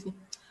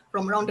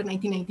 from around the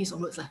 1990s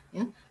onwards.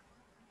 Yeah?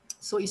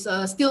 So it's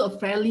still a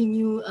fairly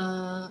new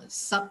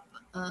sub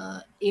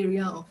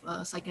area of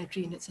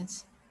psychiatry in that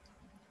sense.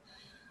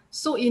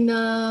 So in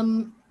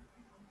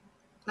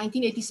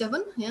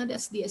 1987, yeah,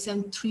 that's the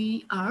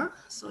DSM-3R,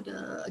 so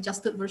the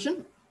adjusted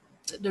version,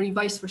 the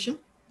revised version.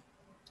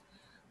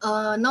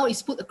 Now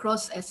it's put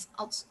across as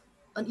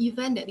an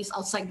event that is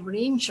outside the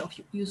range of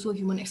usual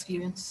human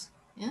experience.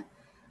 Yeah.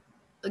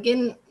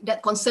 Again,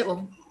 that concept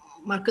of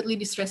markedly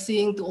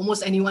distressing to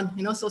almost anyone,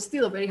 you know, so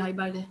still a very high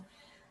bar there.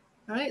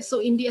 All right. So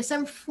in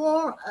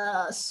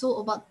DSM-4, so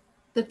about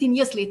 13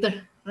 years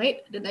later,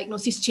 right, the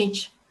diagnosis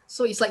changed.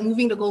 So it's like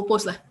moving the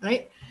goalpost,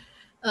 right?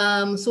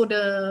 So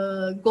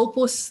the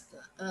goalpost,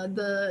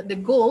 the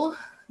goal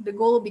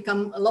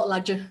become a lot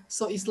larger.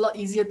 So it's a lot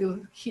easier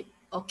to hit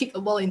or kick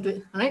a ball into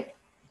it, right?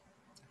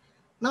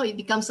 Now it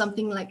becomes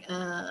something like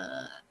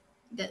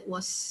that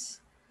was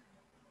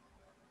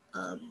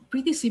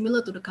pretty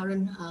similar to the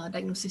current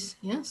diagnosis.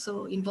 Yeah,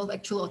 so involve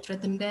actual or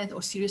threatened death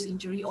or serious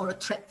injury or a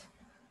threat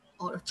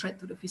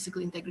to the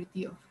physical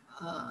integrity of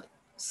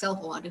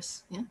self or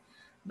others. Yeah,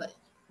 but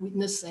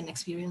witnessed and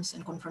experienced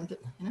and confronted.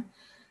 You know?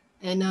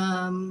 And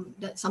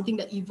that's something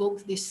that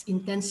evokes this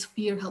intense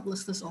fear,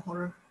 helplessness, or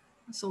horror.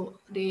 So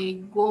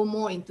they go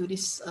more into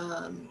this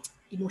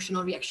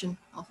emotional reaction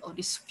of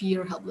this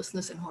fear,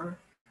 helplessness, and horror.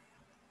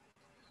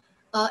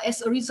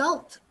 As a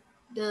result,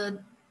 there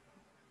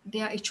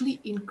are actually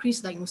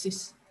increased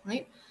diagnosis,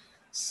 right?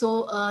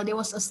 So there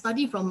was a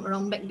study from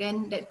around back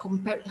then that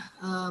compared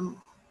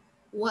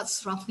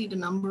what's roughly the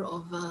number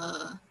of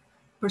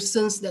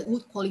persons that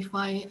would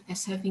qualify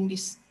as having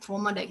this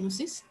trauma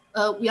diagnosis.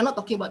 We are not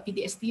talking about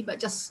PTSD, but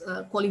just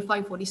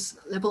qualify for this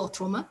level of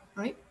trauma,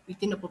 right,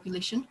 within the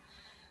population.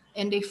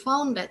 And they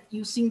found that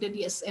using the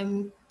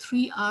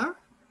DSM-3R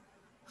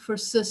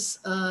versus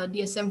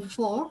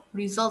DSM-4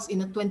 results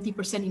in a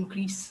 20%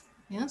 increase.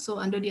 Yeah, so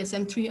under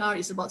DSM-3R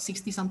is about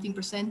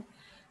 60-something%.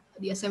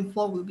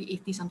 DSM-4 will be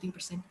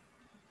 80-something%.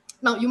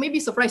 Now you may be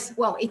surprised.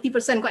 Wow,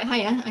 80% quite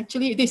high.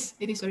 Actually, it is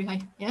very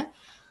high. Yeah.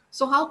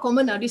 So how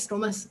common are these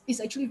traumas? It's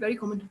actually very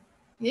common.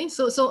 Okay.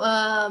 So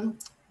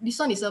this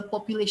one is a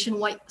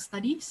population-wide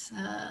studies.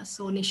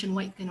 So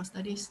nationwide kind of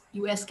studies.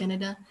 US,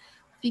 Canada.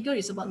 Figure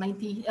is about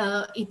 80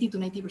 to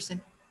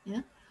 90%.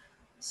 Yeah.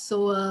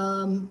 So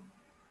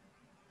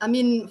I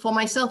mean, for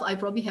myself, I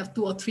probably have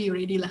 2 or 3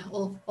 already,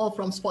 all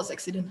from sports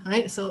accident,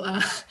 right? So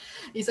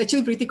it's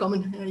actually pretty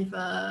common if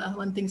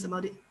one thinks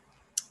about it.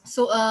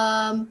 So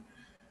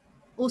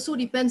also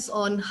depends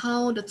on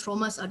how the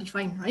traumas are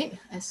defined, right?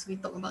 As we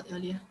talked about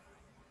earlier.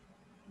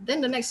 Then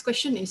the next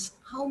question is,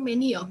 how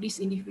many of these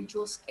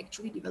individuals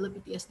actually develop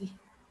PTSD?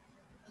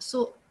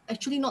 So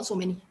actually not so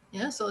many,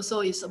 yeah?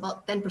 So it's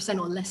about 10%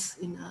 or less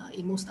in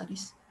most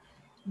studies.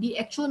 The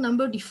actual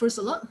number differs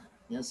a lot.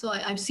 Yeah, so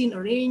I've seen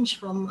a range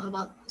from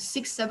about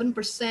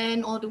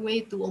 6-7% all the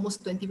way to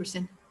almost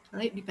 20%,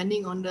 right?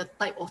 Depending on the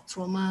type of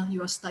trauma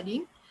you are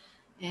studying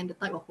and the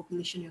type of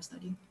population you're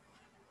studying.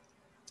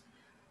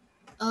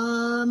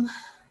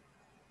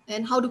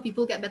 And how do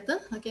people get better?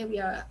 Okay, we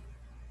are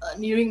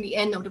nearing the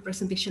end of the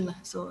presentation,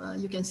 so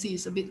you can see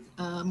it's a bit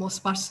more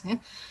sparse. Yeah?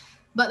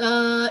 But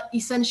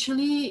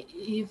essentially,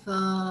 if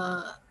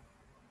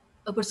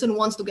a person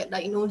wants to get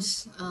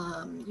diagnosed,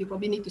 you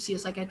probably need to see a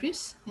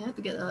psychiatrist, yeah,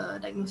 to get a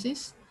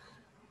diagnosis.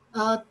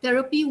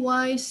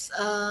 Therapy-wise,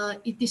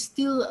 it is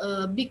still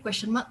a big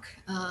question mark.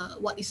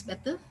 What is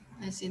better,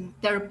 as in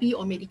therapy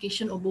or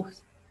medication or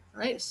both,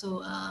 right?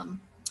 So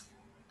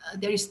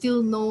there is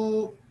still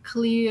no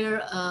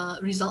clear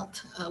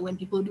result when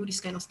people do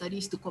this kind of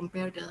studies to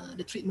compare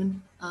the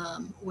treatment,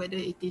 whether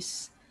it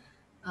is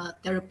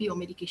therapy or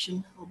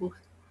medication or both.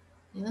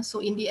 Yeah? So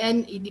in the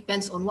end, it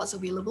depends on what's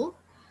available.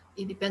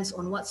 It depends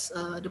on what's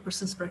the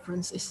person's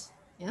preference is,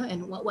 yeah,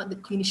 and what the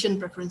clinician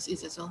preference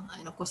is as well.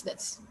 And of course,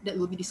 that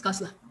will be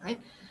discussed, right?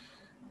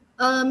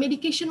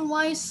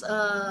 Medication-wise,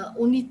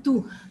 only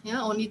 2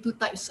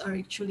 types are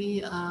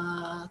actually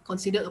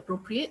considered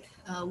appropriate.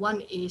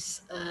 One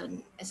is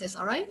an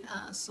SSRI,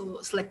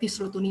 so selective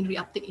serotonin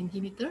reuptake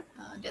inhibitor.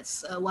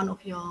 That's one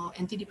of your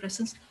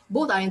antidepressants.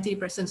 Both are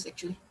antidepressants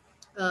actually,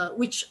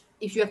 which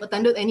if you have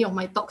attended any of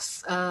my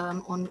talks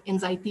on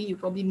anxiety, you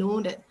probably know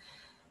that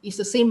it's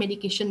the same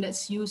medication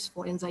that's used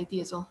for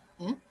anxiety as well.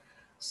 Yeah?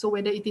 So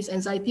whether it is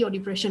anxiety or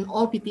depression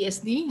or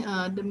PTSD,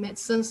 the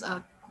medicines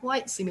are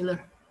quite similar.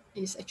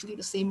 It's actually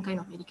the same kind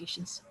of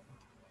medications.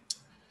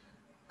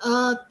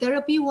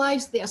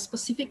 Therapy-wise, there are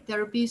specific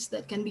therapies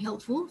that can be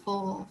helpful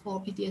for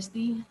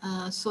PTSD.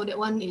 So that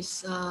one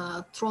is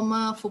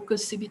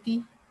trauma-focused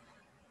CBT.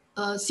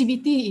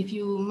 CBT, if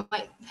you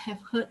might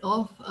have heard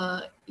of,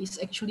 is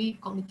actually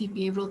cognitive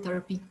behavioral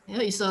therapy.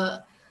 Yeah, it's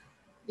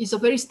a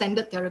very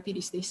standard therapy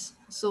these days.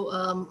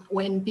 So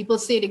when people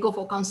say they go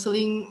for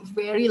counseling,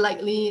 very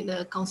likely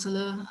the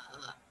counselor,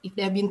 if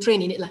they have been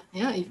trained in it,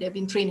 if they have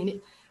been trained in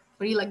it,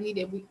 very likely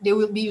they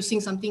will be using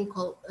something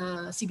called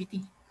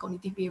CBT,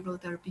 cognitive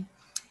behavioral therapy.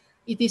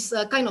 It is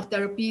a kind of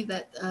therapy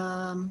that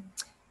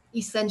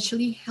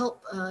essentially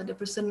help the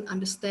person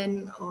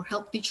understand or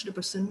help teach the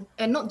person,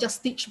 and not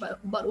just teach,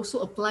 but also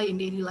apply in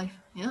daily life.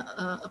 Yeah,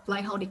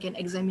 apply how they can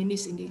examine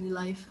this in daily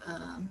life,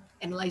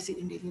 analyze it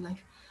in daily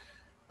life.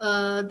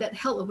 That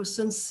help a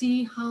person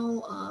see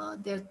how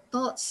their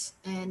thoughts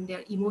and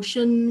their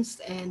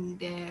emotions and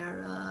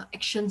their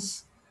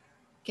actions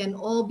can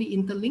all be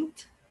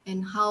interlinked,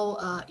 and how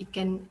it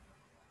can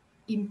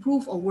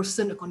improve or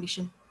worsen the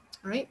condition.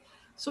 All right.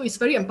 So it's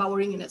very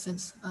empowering in that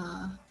sense.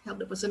 Help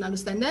the person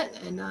understand that,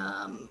 and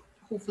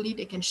hopefully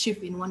they can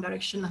shift in one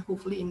direction,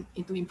 hopefully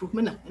into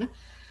improvement. You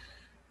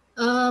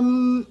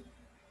know?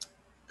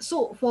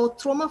 So for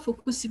trauma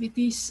focused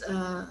CBTs,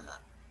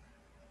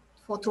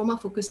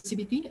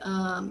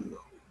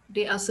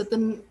 there are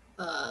certain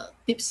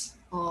tips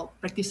or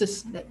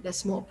practices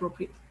that's more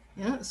appropriate.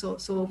 Yeah. So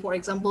for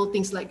example,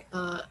 things like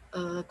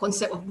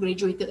concept of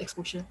graduated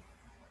exposure.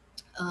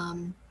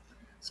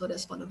 So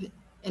that's part of it.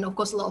 And of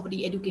course, a lot of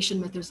the education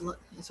matters a lot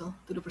as well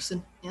to the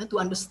person, yeah, to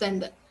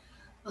understand that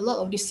a lot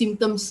of these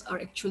symptoms are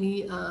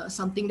actually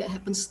something that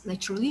happens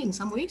naturally in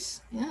some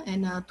ways, yeah,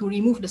 and to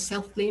remove the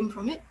self-blame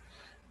from it,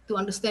 to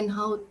understand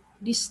how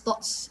these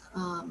thoughts,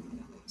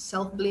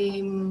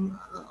 self-blame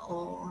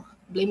or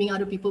blaming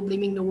other people,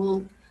 blaming the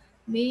world,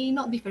 may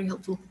not be very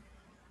helpful.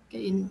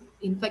 Okay,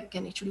 in fact,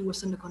 can actually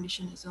worsen the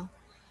condition as well.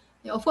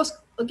 Yeah, of course,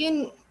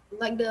 again,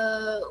 like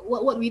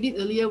what we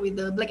did earlier with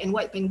the black and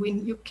white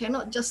penguin, you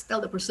cannot just tell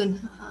the person,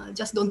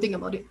 just don't think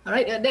about it. All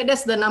right,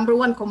 that's the number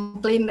one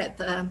complaint that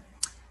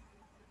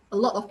a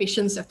lot of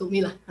patients have told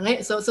me, lah. All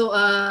right, so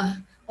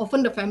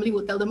often the family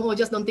would tell them, oh,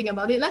 just don't think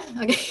about it, lah.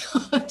 Okay,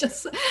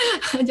 just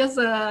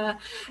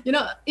you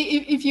know,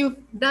 if you've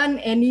done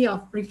any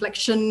of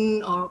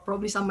reflection or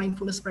probably some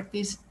mindfulness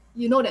practice,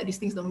 you know that these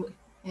things don't work.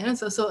 Yeah,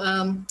 so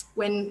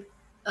when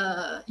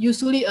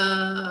usually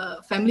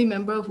a family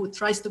member who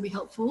tries to be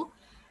helpful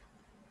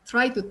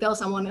try to tell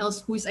someone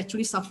else who is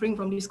actually suffering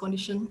from this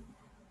condition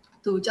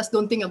to just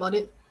don't think about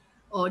it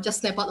or just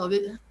snap out of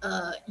it,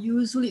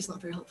 usually it's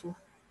not very helpful,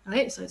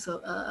 right?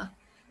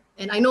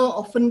 And I know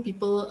often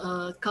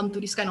people come to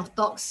this kind of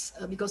talks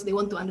because they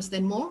want to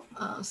understand more,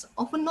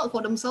 often not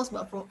for themselves,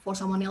 but for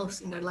someone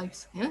else in their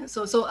lives. Yeah.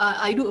 So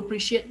I do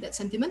appreciate that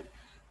sentiment.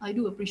 I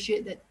do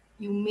appreciate that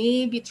you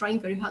may be trying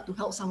very hard to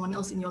help someone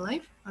else in your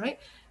life, all right?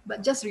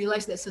 But just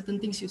realize that certain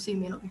things you say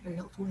may not be very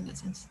helpful in that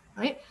sense,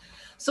 right?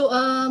 So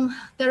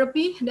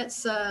therapy,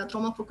 that's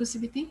trauma-focused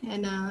CBT,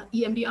 and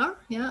EMDR.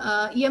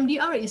 Yeah,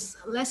 EMDR is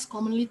less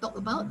commonly talked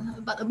about,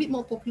 but a bit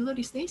more popular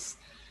these days.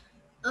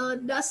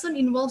 Doesn't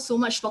involve so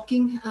much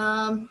talking.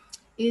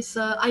 It's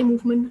eye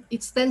movement.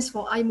 It stands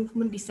for eye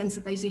movement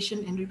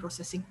desensitization and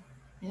reprocessing.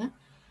 Yeah.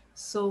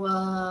 So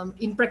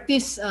in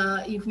practice,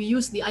 if we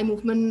use the eye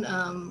movement,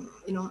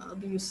 you know, I'll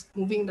be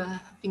moving the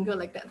finger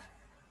like that,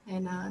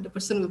 and the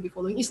person will be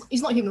following.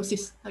 It's not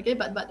hypnosis, okay?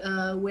 But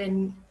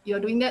when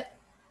you're doing that,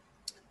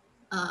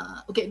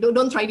 okay,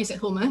 don't try this at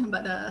home,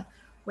 but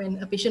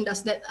when a patient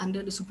does that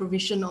under the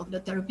supervision of the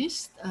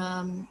therapist,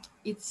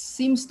 it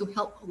seems to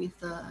help with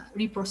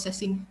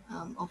reprocessing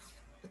of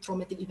a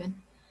traumatic event.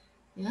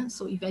 Yeah,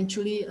 so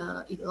eventually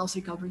it allows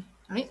recovery,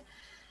 right?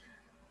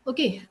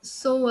 Okay,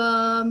 so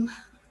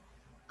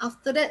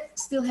after that,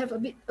 still have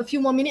a few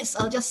more minutes.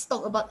 I'll just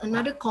talk about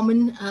another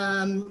common.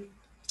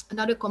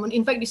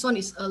 In fact, this one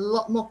is a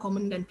lot more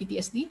common than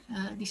PTSD.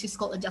 This is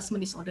called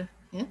adjustment disorder.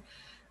 Yeah.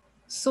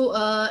 So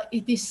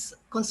it is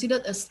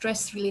considered a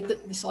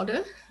stress-related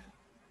disorder.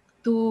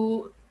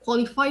 To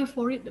qualify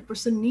for it, the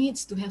person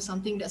needs to have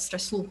something that's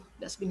stressful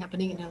that's been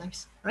happening in their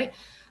lives, right?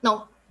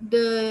 Now,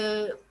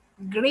 the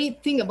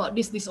great thing about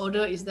this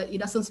disorder is that it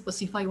doesn't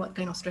specify what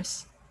kind of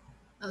stress.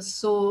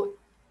 So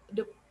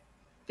the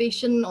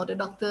patient or the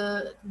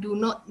doctor do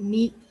not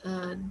need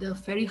the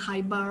very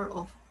high bar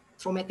of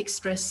traumatic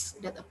stress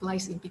that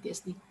applies in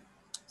PTSD.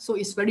 So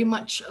it's very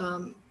much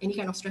any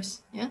kind of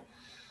stress, yeah?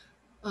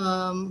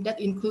 That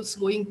includes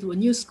going to a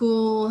new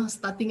school,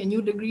 starting a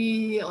new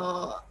degree,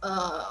 or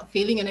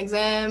failing an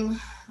exam,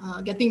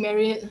 getting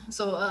married.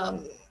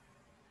 So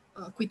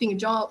quitting a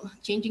job,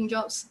 changing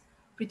jobs,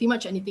 pretty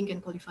much anything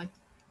can qualify.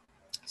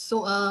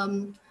 So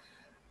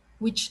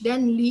which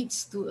then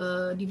leads to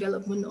a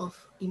development of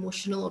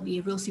emotional or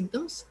behavioral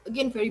symptoms.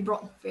 Again, very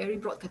broad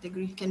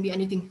category, can be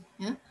anything,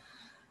 yeah?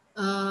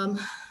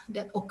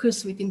 That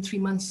occurs within 3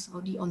 months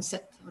of the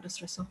onset of the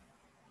stressor.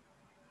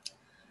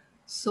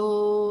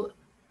 So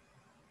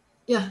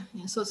yeah,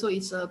 so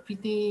it's a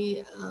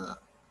pretty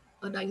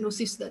a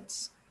diagnosis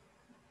that's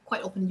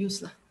quite often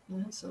used, lah.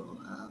 Yeah,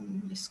 so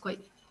it's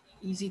quite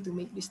easy to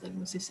make this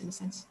diagnosis in a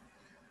sense.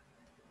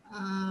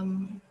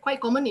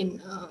 Quite common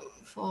in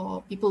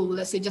for people who,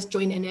 let's say, just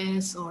join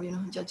NS or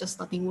just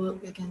starting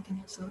work, that kind of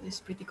thing. So it's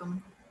pretty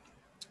common.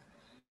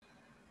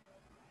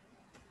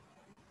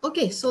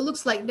 Okay, so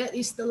looks like that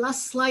is the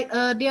last slide.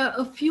 There are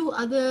a few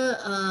other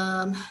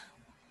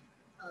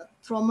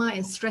trauma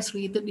and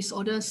stress-related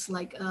disorders,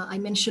 like I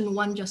mentioned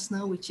one just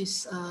now, which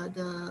is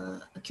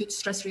the acute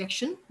stress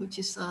reaction, which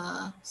is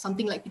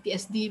something like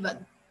PTSD,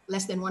 but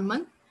less than 1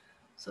 month.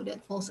 So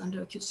that falls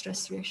under acute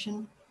stress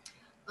reaction.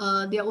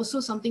 There are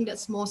also something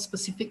that's more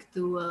specific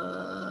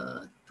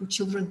to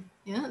children.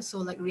 Yeah, so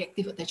like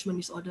reactive attachment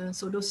disorder.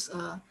 So those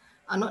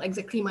are not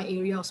exactly my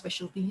area of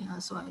specialty.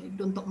 So I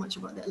don't talk much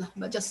about that lah.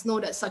 But just know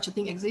that such a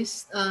thing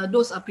exists.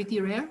 Those are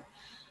pretty rare.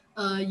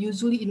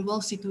 Usually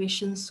involve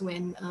situations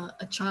when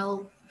a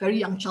child, very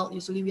young child,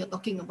 usually we are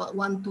talking about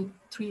 1 to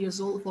 3 years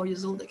old, 4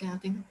 years old, that kind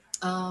of thing,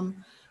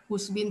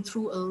 who's been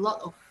through a lot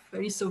of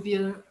very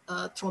severe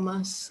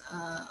traumas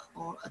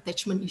or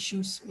attachment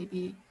issues,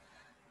 maybe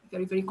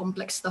very, very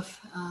complex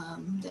stuff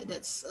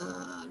that's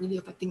really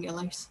affecting their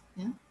lives.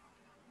 Yeah.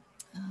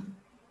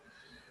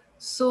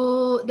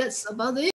 So that's about it.